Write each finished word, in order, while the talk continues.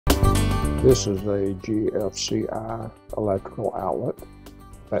This is a GFCI electrical outlet.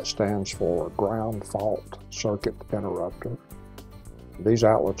 That stands for Ground Fault Circuit Interrupter. These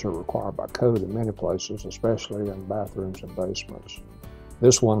outlets are required by code in many places, especially in bathrooms and basements.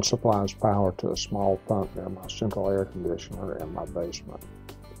 This one supplies power to a small pump near my central air conditioner in my basement.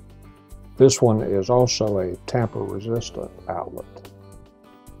 This one is also a tamper-resistant outlet.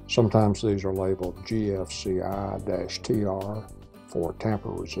 Sometimes these are labeled GFCI-TR for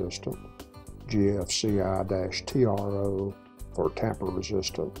tamper-resistant, GFCI-TRO for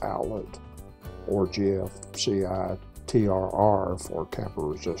tamper-resistant outlet, or GFCI-TRR for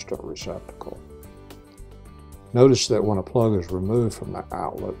tamper-resistant receptacle. Notice that when a plug is removed from the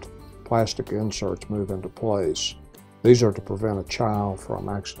outlet, plastic inserts move into place. These are to prevent a child from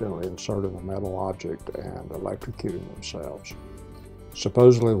accidentally inserting a metal object and electrocuting themselves.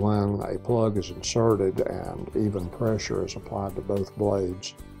 Supposedly when a plug is inserted and even pressure is applied to both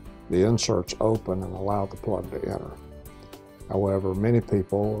blades, the inserts open and allow the plug to enter. However, many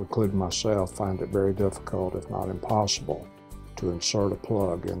people, including myself, find it very difficult, if not impossible, to insert a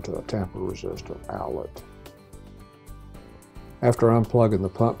plug into a tamper-resistant outlet. After unplugging the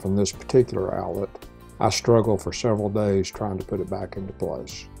pump from this particular outlet, I struggled for several days trying to put it back into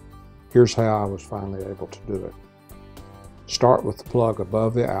place. Here's how I was finally able to do it. Start with the plug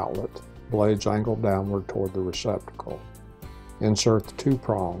above the outlet, blades angled downward toward the receptacle. Insert the two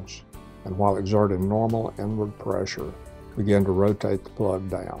prongs, and while exerting normal inward pressure, begin to rotate the plug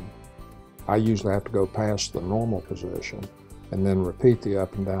down. I usually have to go past the normal position and then repeat the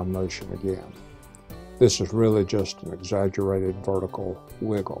up and down motion again. This is really just an exaggerated vertical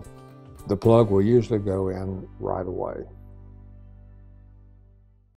wiggle. The plug will usually go in right away.